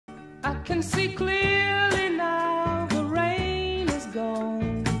can see clearly now, the rain is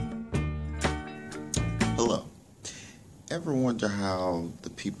gone. Hello. Ever wonder how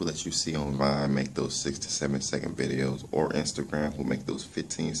the people that you see on Vine make those 6 to 7 second videos, or Instagram who make those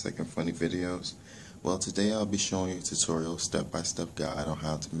 15-second funny videos? Well, today I'll be showing you a tutorial, step-by-step guide on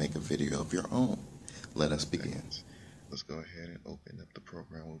how to make a video of your own. Let us begin. Let's go ahead and open up the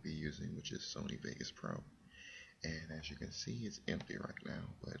program we'll be using, which is Sony Vegas Pro. And as you can see, it's empty right now,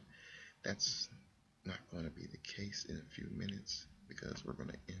 but that's not going to be the case in a few minutes because we're going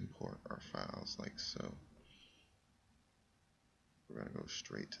to import our files like so. We're going to go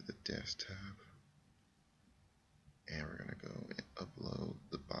straight to the desktop and we're going to go and upload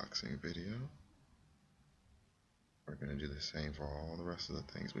the boxing video. We're going to do the same for all the rest of the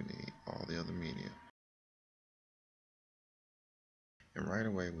things we need, all the other media. And right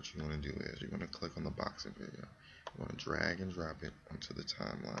away what you want to do is you're going to click on the boxing video. You want to drag and drop it onto the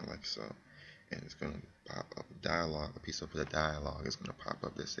timeline like so. And it's going to pop up a dialogue, a piece of the dialogue is going to pop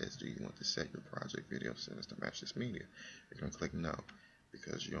up that says, do you want to set your project video settings to match this media? You're going to click no,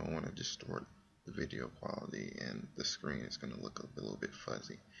 because you don't want to distort the video quality and the screen is going to look a little bit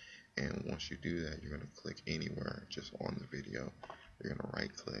fuzzy. And once you do that, you're going to click anywhere just on the video. You're going to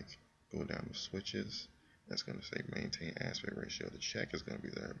right click, go down to switches. That's going to say maintain aspect ratio. The check is going to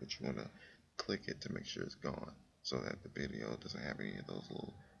be there, but you want to click it to make sure it's gone so that the video doesn't have any of those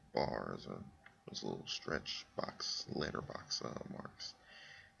little bars or those little stretch box, letterbox marks.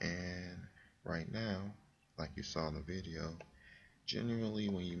 And right now, like you saw in the video, generally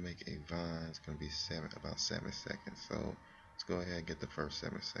when you make a Vine, it's going to be about 7 seconds. So let's go ahead and get the first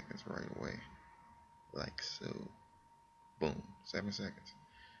 7 seconds right away, like so. Boom, 7 seconds.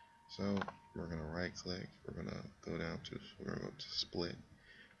 So we're going to right click, we're going to go to split.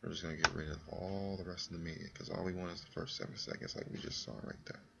 We're just going to get rid of all the rest of the media because all we want is the first 7 seconds like we just saw right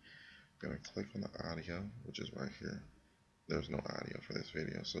there. Going to click on the audio, which is right here. There's no audio for this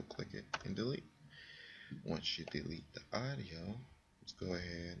video, so click it and delete. Once you delete the audio, let's go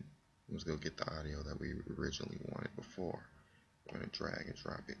ahead, let's go get the audio that we originally wanted before. We're going to drag and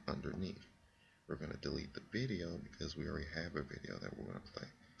drop it underneath. We're going to delete the video because we already have a video that we're going to play.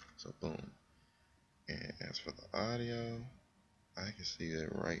 So boom. And as for the audio, I can see that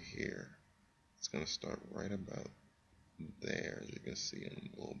right here. It's going to start right about there, as you can see in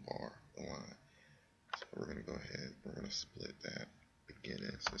the little bar, the line. So we're going to go ahead, we're going to split that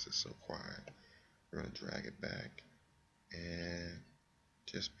beginning since it's so quiet. We're going to drag it back, and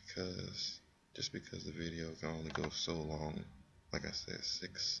just because the video can only go so long, like I said,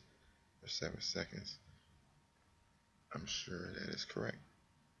 6 or 7 seconds, I'm sure that is correct.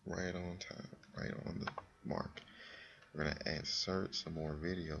 Right on time, right on the mark. We're going to insert some more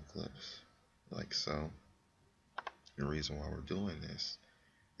video clips, like so. The reason why we're doing this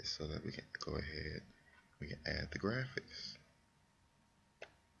is so that we can go ahead, we can add the graphics.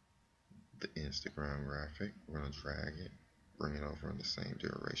 The Instagram graphic, we're going to drag it, bring it over in the same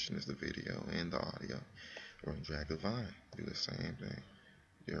duration as the video and the audio. We're going to drag the Vine, do the same thing,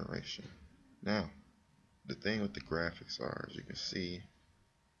 duration. Now, the thing with the graphics are, as you can see,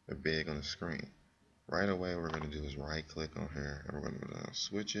 they're big on the screen. Right away, what we're going to do is right click on here, and we're going to go down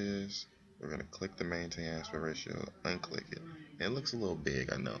switches. We're going to click the maintain aspect ratio, unclick it. And it looks a little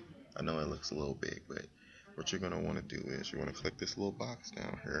big, I know it looks a little big, but what you're going to want to do is you're going to click this little box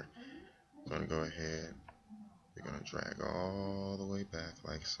down here. You're going to go ahead, you're going to drag all the way back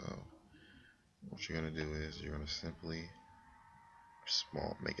like so. What you're going to do is you're going to simply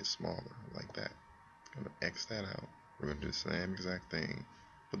make it smaller like that. You're going to X that out. We're going to do the same exact thing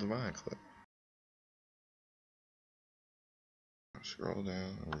with the Vine clip. Scroll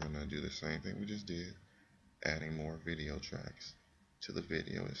down, and we're going to do the same thing we just did, adding more video tracks to the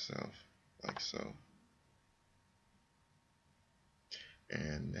video itself, like so.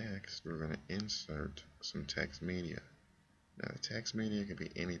 And next, we're going to insert some text media. Now, the text media can be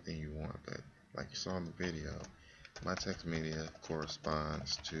anything you want, but like you saw in the video, my text media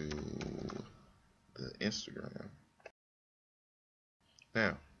corresponds to the Instagram.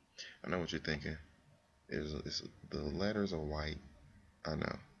 Now, I know what you're thinking. The letters are white. I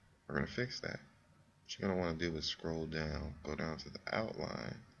know. We're going to fix that. What you're going to want to do is scroll down, go down to the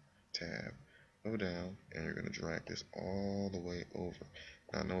outline tab, go down, and you're going to drag this all the way over.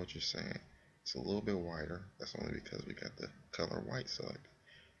 Now, I know what you're saying. It's a little bit whiter. That's only because we got the color white selected.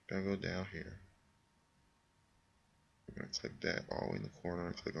 We're going to go down here. We're going to click that all the way in the corner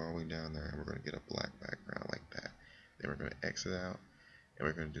and click all the way down there, and we're going to get a black background like that. Then we're going to exit out, and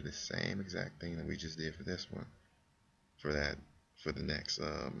we're going to do the same exact thing that we just did for this one, for the next,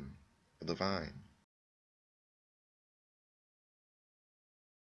 for the Vine.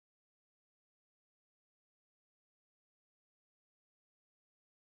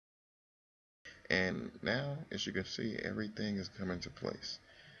 And now, as you can see, everything is coming to place.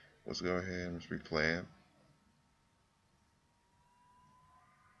 Let's go ahead and just replay it.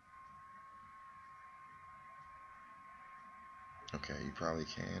 Okay, you probably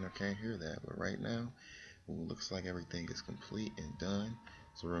can or can't hear that, but right now, it looks like everything is complete and done.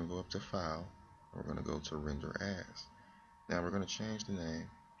 So we're going to go up to File, and we're going to go to Render As. Now we're going to change the name.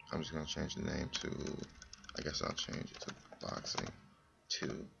 I'm just going to change the name to, I guess I'll change it to Boxing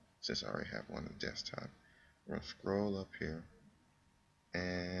 2, since I already have one on the desktop. We're going to scroll up here,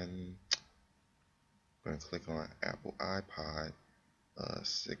 and I'm going to click on Apple iPod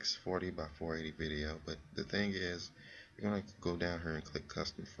 640 by 480 video. But the thing is, you're going to go down here and click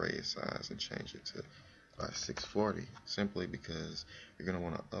custom phrase size and change it to 640, simply because you're going to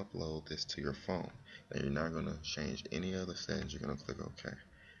want to upload this to your phone. And you're not going to change any other settings. You're going to click OK.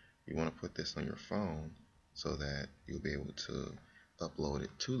 You want to put this on your phone so that you'll be able to upload it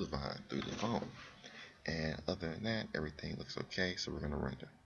to the Vine through the phone. And other than that, everything looks okay, so we're going to render.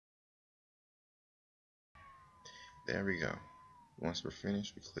 There we go. Once we're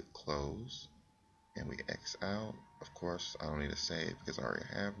finished, we click close and we X out. Of course, I don't need to save because I already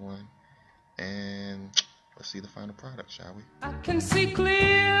have one. And let's see the final product, shall we? I can see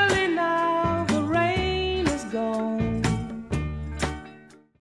clearly now, the rain is gone.